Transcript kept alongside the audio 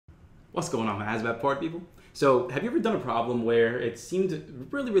What's going on, ASVAB part people? So have you ever done a problem where it seemed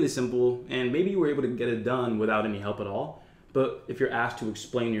really simple and maybe you were able to get it done without any help at all, but if you're asked to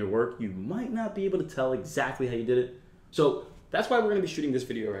explain your work, you might not be able to tell exactly how you did it? So that's why we're going to be shooting this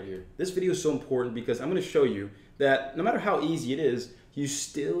video right here. This video is so important because I'm going to show you that no matter how easy it is, you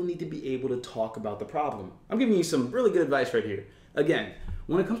still need to be able to talk about the problem. I'm giving you some really good advice right here. Again,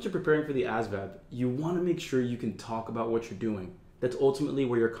 when it comes to preparing for the ASVAB, you want to make sure you can talk about what you're doing. That's ultimately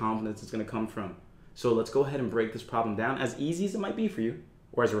where your confidence is going to come from. So let's go ahead and break this problem down. As easy as it might be for you,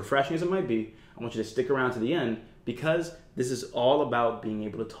 or as refreshing as it might be, I want you to stick around to the end because this is all about being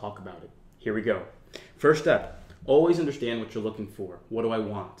able to talk about it. Here we go. First step, always understand what you're looking for. What do I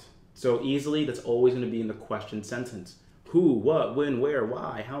want? So easily, that's always going to be in the question sentence. Who, what, when, where,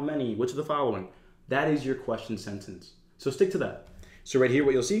 why, how many, which of the following? That is your question sentence. So stick to that. So right here,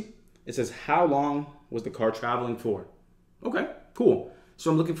 what you'll see, it says, how long was the car traveling for? Okay, cool. So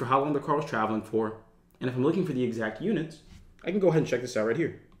I'm looking for how long the car was traveling for. And if I'm looking for the exact units, I can go ahead and check this out right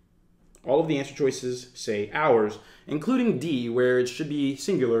here. All of the answer choices say hours, including D, where it should be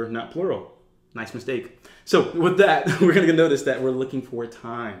singular, not plural. Nice mistake. So with that, we're going to notice that we're looking for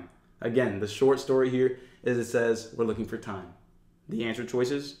time. Again, the short story here is it says we're looking for time. The answer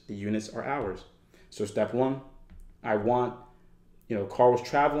choices, the units are hours. So step one, I want, car was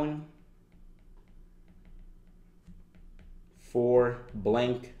traveling for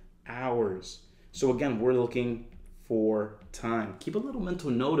blank hours. So again, we're looking for time. Keep a little mental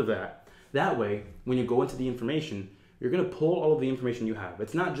note of that. That way, when you go into the information, you're going to pull all of the information you have.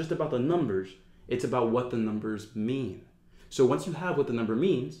 It's not just about the numbers, it's about what the numbers mean. So once you have what the number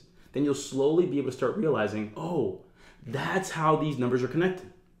means, then you'll slowly be able to start realizing, oh, that's how these numbers are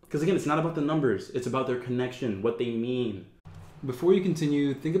connected. Because again, it's not about the numbers, it's about their connection, what they mean. Before you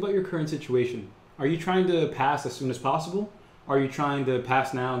continue, think about your current situation. Are you trying to pass as soon as possible? Are you trying to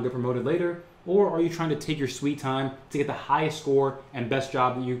pass now and get promoted later? Or are you trying to take your sweet time to get the highest score and best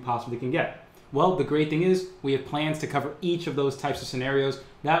job that you possibly can get? Well, the great thing is we have plans to cover each of those types of scenarios.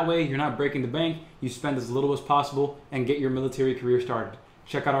 That way you're not breaking the bank, you spend as little as possible and get your military career started.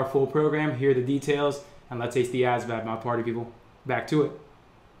 Check out our full program, here are the details, and let's ace the ASVAB, my party people. Back to it.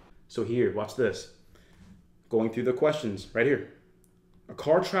 So here, watch this. Going through the questions right here. A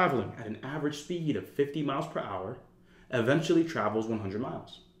car traveling at an average speed of 50 miles per hour eventually travels 100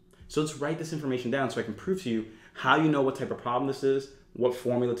 miles. So let's write this information down so I can prove to you how you know what type of problem this is, what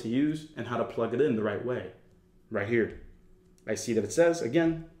formula to use, and how to plug it in the right way. Right here, I see that it says,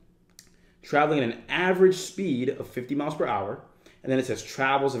 again, traveling at an average speed of 50 miles per hour, and then it says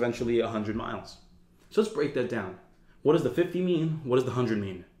travels eventually 100 miles. So let's break that down. What does the 50 mean? What does the 100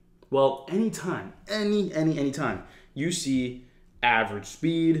 mean? Well, anytime, anytime you see average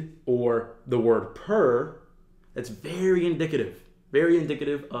speed or the word per, that's very indicative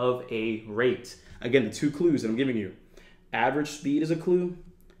of a rate. Again, the two clues that I'm giving you. Average speed is a clue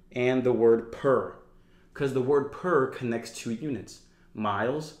and the word per, because the word per connects 2 units,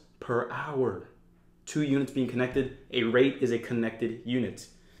 miles per hour. 2 units being connected, a rate is a connected unit.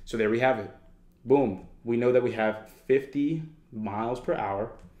 So there we have it. Boom. We know that we have 50 miles per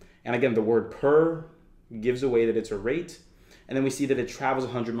hour. And again, the word per gives away that it's a rate. And then we see that it travels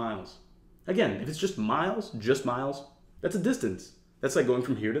 100 miles. Again, if it's just miles, that's a distance. That's like going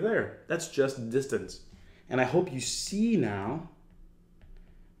from here to there. That's just distance. And I hope you see now,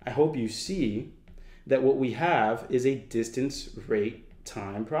 that what we have is a distance, rate,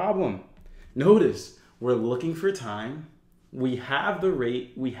 time problem. Notice, we're looking for time, we have the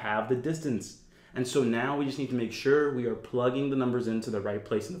rate, we have the distance. And so now we just need to make sure we are plugging the numbers into the right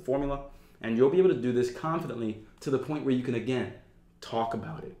place in the formula, and you'll be able to do this confidently to the point where you can, again, talk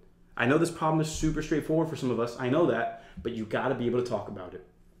about it. I know this problem is super straightforward for some of us, I know that, but you gotta be able to talk about it.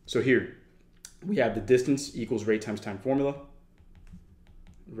 So here, we have the distance equals rate times time formula,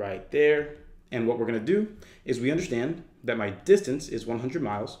 right there. And what we're gonna do is we understand that my distance is 100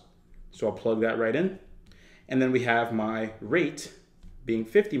 miles, so I'll plug that right in. And then we have my rate being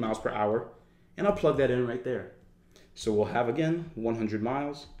 50 miles per hour, and I'll plug that in right there. So we'll have, again, 100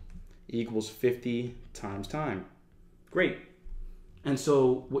 miles equals 50 times time. Great. And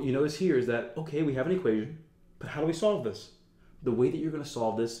so what you notice here is that, okay, we have an equation, but how do we solve this? The way that you're going to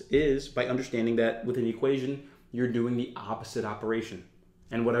solve this is by understanding that with an equation, you're doing the opposite operation.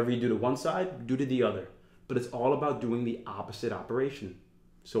 And whatever you do to one side, do to the other. But it's all about doing the opposite operation.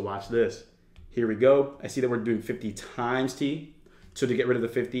 So watch this. Here we go. I see that we're doing 50 times t. So to get rid of the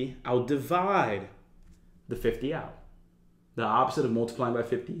 50, I'll divide the 50 out. The opposite of multiplying by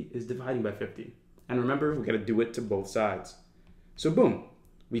 50 is dividing by 50. And remember, we got to do it to both sides. So boom,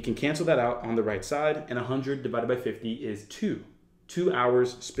 we can cancel that out on the right side, and 100 divided by 50 is 2. 2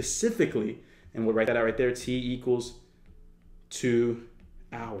 hours specifically. And we'll write that out right there, T equals 2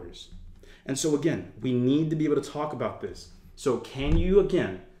 hours. And so again, we need to be able to talk about this. So can you,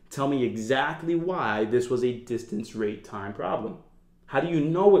 again, tell me exactly why this was a distance, rate, time problem? How do you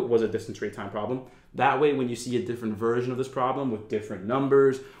know it was a distance, rate, time problem? That way, when you see a different version of this problem with different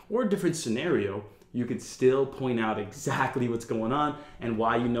numbers or a different scenario, you can still point out exactly what's going on and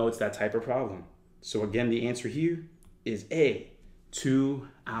why you know it's that type of problem. So again, the answer here is A, 2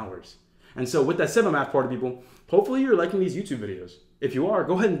 hours. And so with that said, my math party people, hopefully you're liking these YouTube videos. If you are,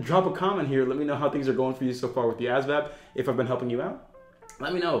 go ahead and drop a comment here. Let me know how things are going for you so far with the ASVAB. If I've been helping you out,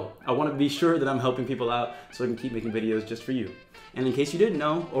 let me know. I want to be sure that I'm helping people out so I can keep making videos just for you. And in case you didn't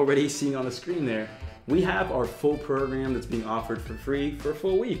know, already seeing on the screen there, we have our full program that's being offered for free for a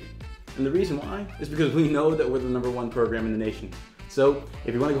full week. And the reason why is because we know that we're the #1 program in the nation. So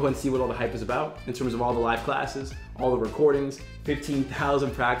if you want to go ahead and see what all the hype is about in terms of all the live classes, all the recordings,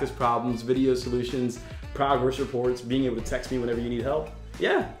 15,000 practice problems, video solutions, progress reports, being able to text me whenever you need help,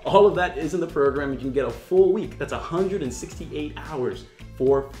 yeah, all of that is in the program. You can get a full week. That's 168 hours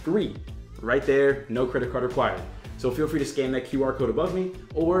for free. Right there, no credit card required. So feel free to scan that QR code above me,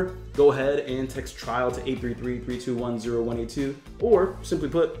 or go ahead and text trial to 833-321-0182, or simply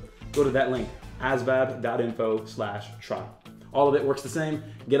put, go to that link, asvab.info/trial. All of it works the same.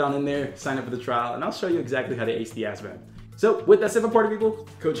 Get on in there, sign up for the trial, and I'll show you exactly how to ace the ASVAB. So with that said, party people,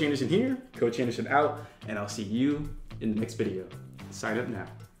 Coach Anderson here, Coach Anderson out, and I'll see you in the next video. Sign up now.